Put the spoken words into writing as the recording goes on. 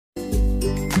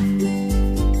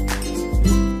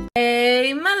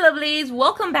girlies,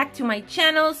 welcome back to my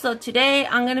channel. So today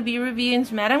I'm going to be reviewing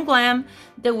Madam Glam,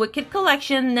 the Wicked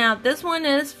collection. Now this one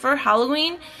is for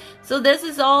Halloween. So this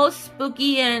is all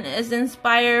spooky and is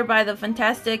inspired by the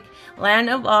fantastic land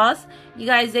of Oz. You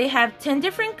guys, they have 10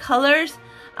 different colors.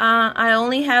 I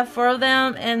only have 4 of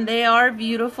them and they are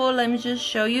beautiful. Let me just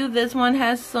show you. This one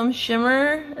has some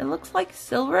shimmer. It looks like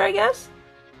silver, I guess.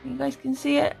 You guys can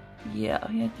see it. Yeah, I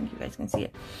think you guys can see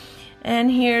it.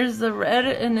 And here's the red,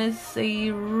 and it's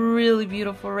a really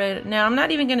beautiful red. Now, I'm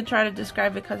not even going to try to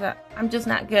describe it because I'm just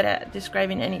not good at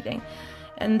describing anything.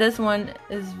 And this one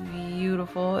is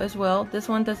beautiful as well. This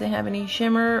one doesn't have any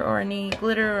shimmer or any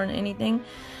glitter or anything.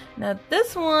 Now,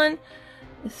 this one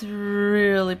is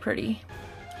really pretty.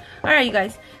 Alright, you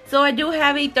guys. So, I do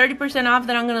have a 30% off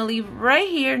that I'm going to leave right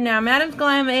here. Now, Madam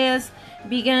Glam is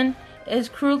vegan, is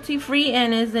cruelty-free,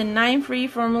 and is a 9-free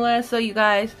formula. So, you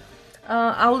guys...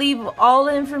 I'll leave all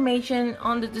the information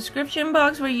on the description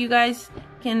box where you guys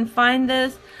can find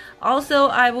this. Also,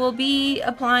 I will be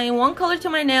applying one color to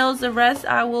my nails. The rest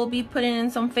I will be putting in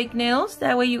some fake nails.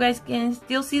 That way you guys can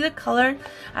still see the color.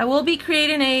 I will be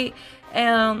creating a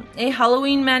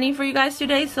Halloween mani for you guys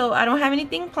today. So I don't have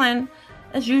anything planned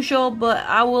as usual, but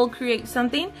I will create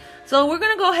something. So we're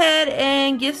going to go ahead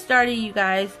and get started, you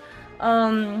guys.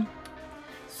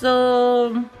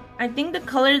 So... I think the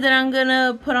color that I'm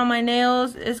gonna put on my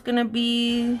nails is gonna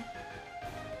be,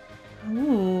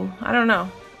 ooh, I don't know.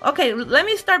 Okay, let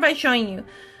me start by showing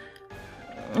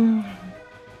you.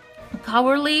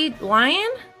 Cowardly Lion.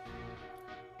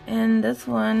 And this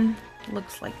one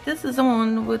looks like this is the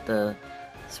one with the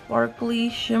sparkly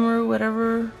shimmer,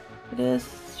 whatever it is.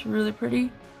 It's really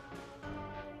pretty.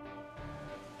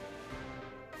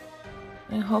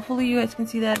 And hopefully you guys can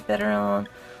see that better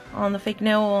on the fake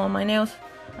nail on my nails.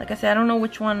 Like I said, I don't know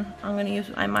which one I'm going to use.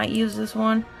 I might use this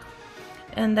one.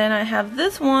 And then I have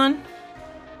this one.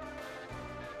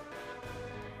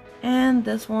 And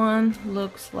this one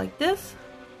looks like this.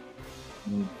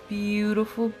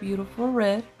 Beautiful, beautiful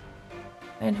red.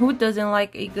 And who doesn't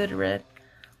like a good red?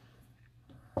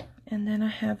 And then I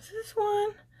have this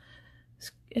one.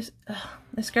 It's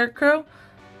a scarecrow.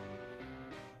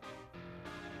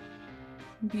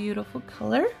 Beautiful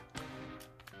color.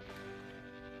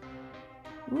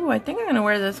 Ooh, I think I'm gonna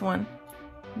wear this one.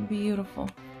 Beautiful.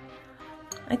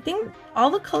 I think all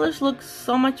the colors look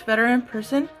so much better in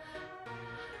person.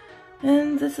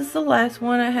 And this is the last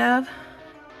one I have.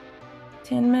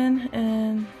 Tin Man,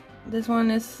 and this one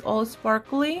is all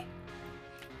sparkly.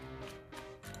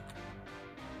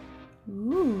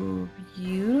 Ooh,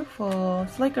 beautiful.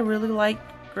 It's like a really light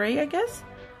gray, I guess.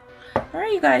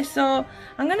 Alright, you guys, so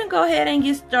I'm gonna go ahead and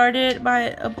get started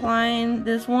by applying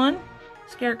this one.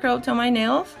 Scarecrow to my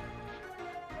nails,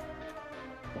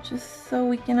 just so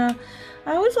we can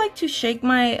I always like to shake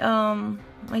my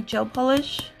my gel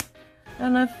polish. I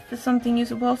don't know if it's something you're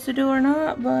supposed to do or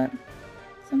not, but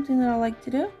something that I like to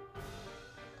do.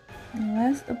 And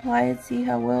let's apply it, see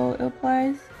how well it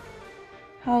applies,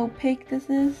 how opaque this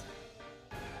is.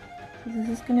 So this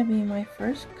is gonna be my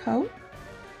first coat.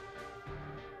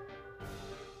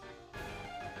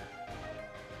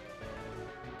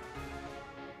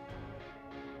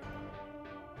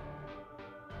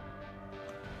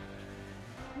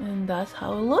 And that's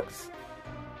how it looks.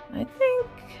 I think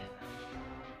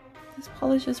this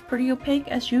polish is pretty opaque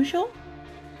as usual.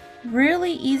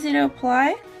 Really easy to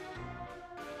apply.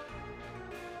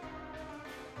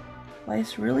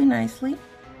 Applies really nicely.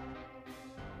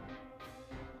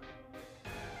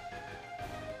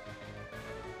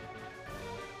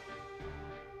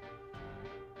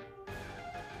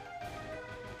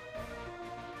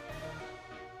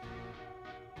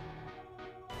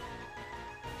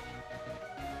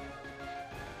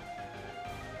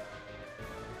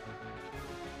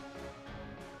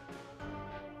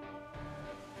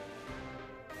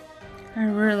 I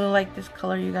really like this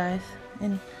color, you guys,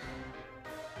 and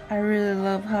I really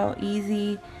love how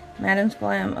easy Madam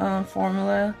Glam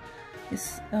formula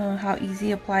is, how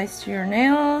easy it applies to your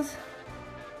nails. So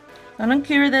I'm gonna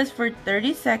cure this for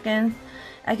 30 seconds.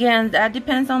 Again, that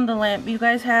depends on the lamp you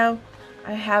guys have.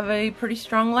 I have a pretty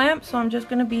strong lamp, so I'm just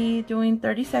gonna be doing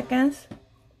 30 seconds.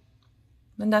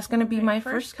 And that's gonna be my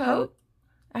first coat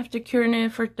after curing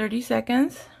it for 30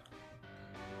 seconds.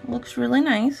 Looks really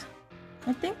nice.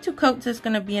 I think 2 coats is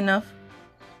going to be enough.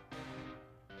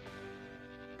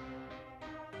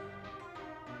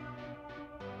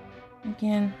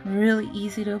 Again, really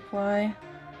easy to apply.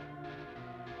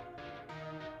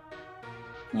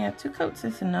 Yeah, 2 coats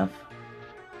is enough.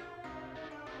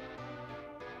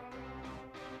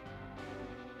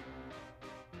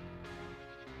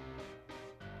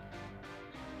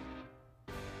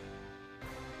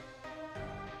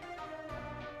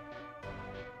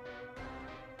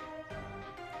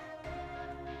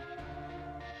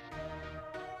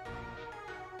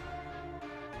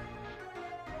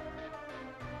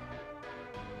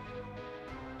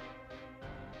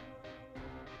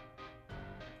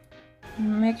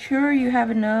 Make sure you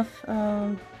have enough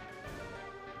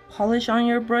polish on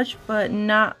your brush, but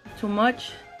not too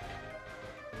much.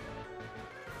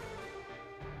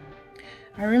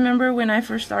 I remember when I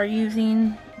first started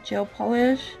using gel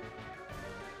polish,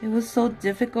 it was so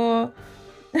difficult.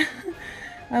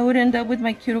 I would end up with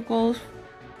my cuticles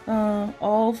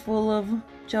all full of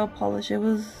gel polish. It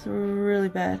was really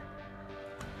bad.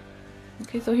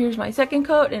 Okay, so here's my second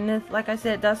coat, and this, like I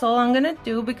said, that's all I'm gonna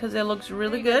do because it looks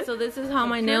really good. So this is how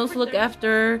my nails look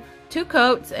after 2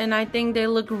 coats, and I think they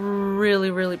look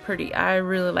really pretty. I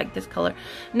really like this color.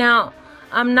 Now,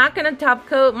 I'm not gonna top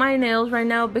coat my nails right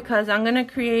now because I'm gonna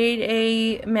create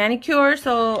a manicure,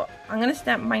 so I'm gonna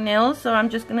stamp my nails, so I'm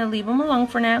just gonna leave them alone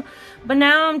for now. But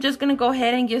now I'm just gonna go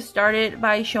ahead and get started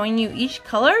by showing you each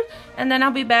color, and then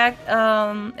I'll be back,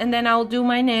 and then I'll do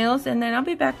my nails, and then I'll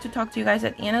be back to talk to you guys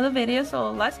at the end of the video.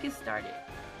 So let's get started.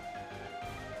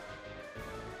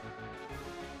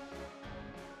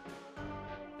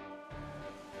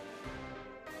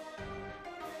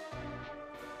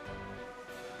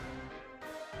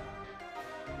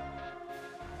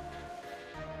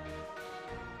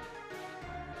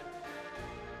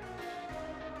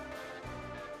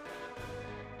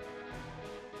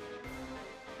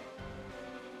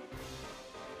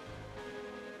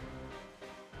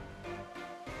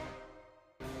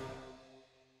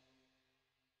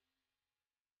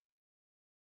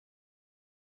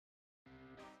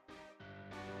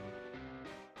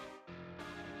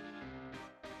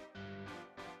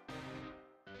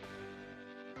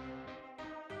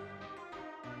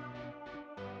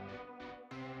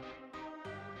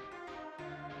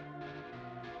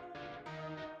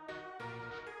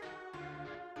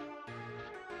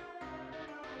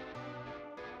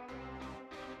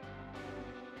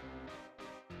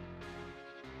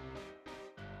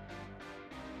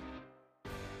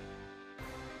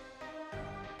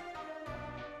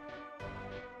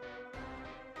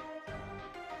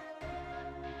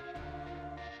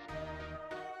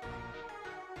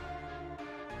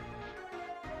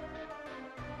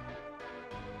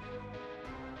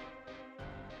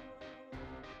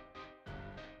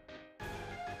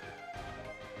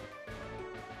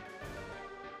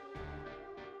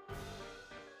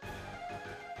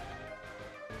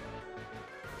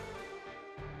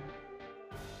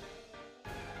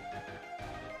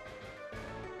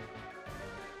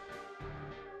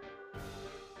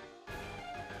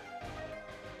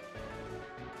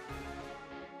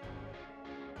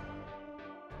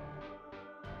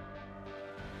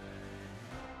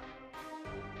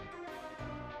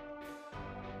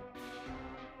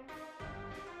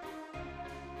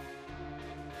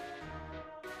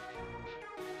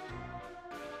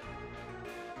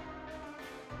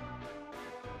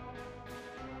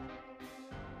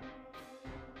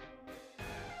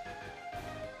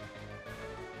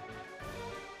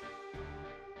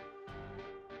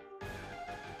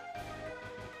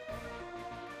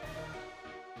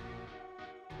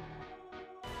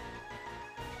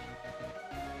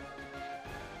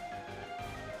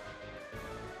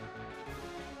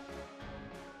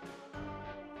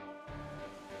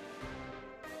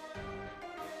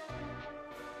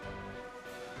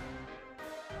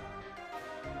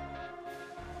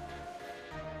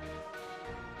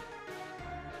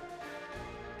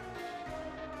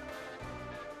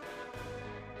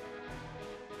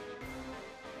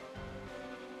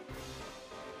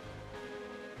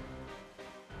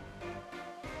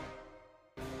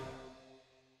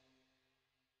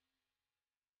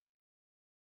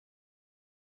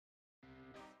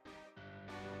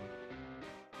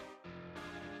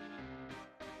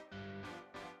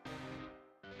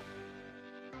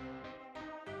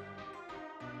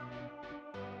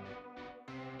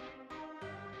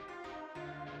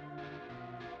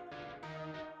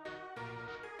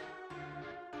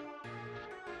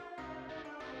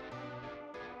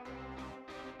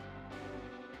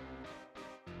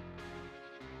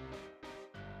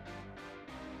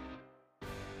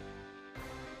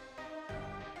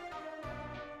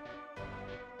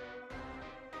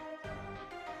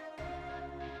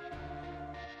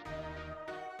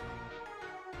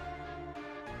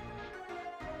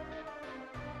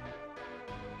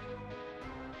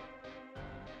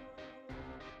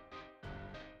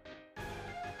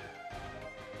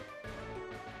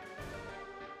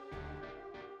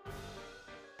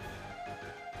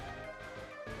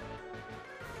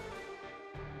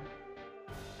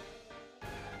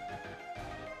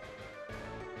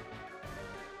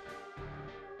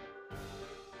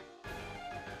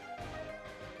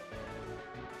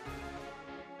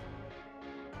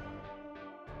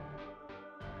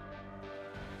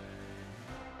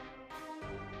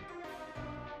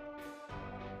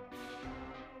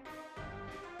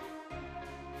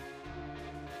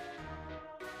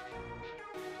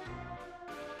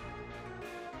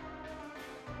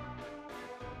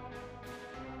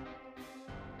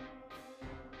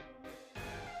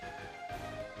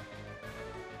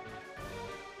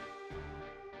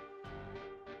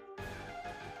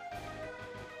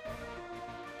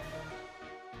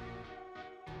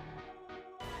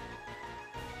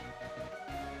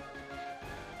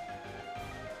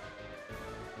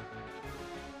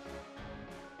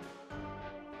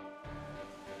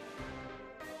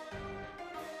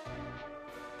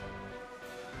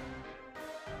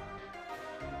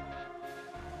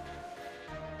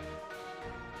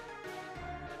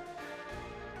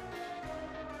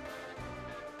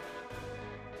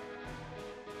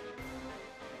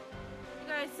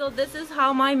 So this is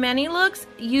how my mani looks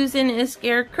using a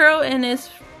scarecrow, and it's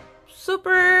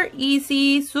super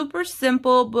easy, super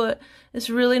simple, but it's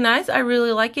really nice. I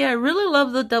really like it. I really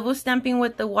love the double stamping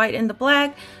with the white and the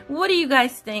black. What do you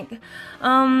guys think?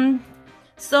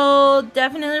 So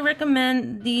definitely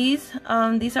recommend these.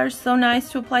 These are so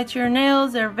nice to apply to your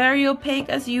nails. They're very opaque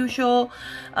as usual.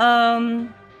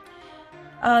 The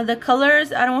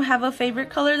colors, I don't have a favorite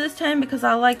color this time because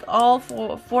I like all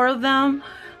four of them.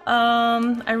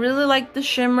 I really like the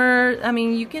shimmer. I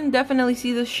mean, you can definitely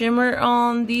see the shimmer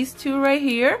on these two right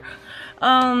here.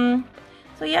 So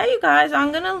yeah, you guys,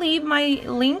 I'm gonna leave my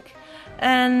link,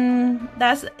 and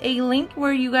that's a link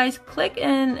where you guys click,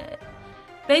 and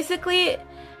basically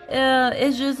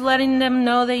it's just letting them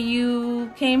know that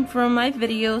you came from my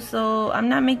video. So I'm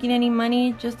not making any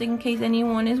money, just in case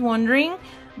anyone is wondering,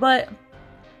 but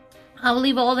I'll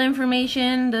leave all the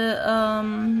information, the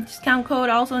discount code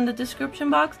also in the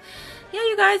description box. Yeah,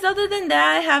 you guys, other than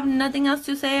that, I have nothing else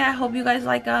to say. I hope you guys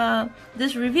like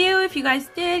this review. If you guys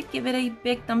did, give it a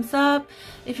big thumbs up.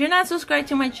 If you're not subscribed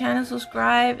to my channel,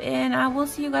 subscribe, and I will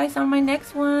see you guys on my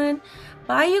next one.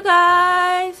 Bye, you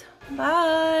guys.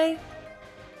 Bye.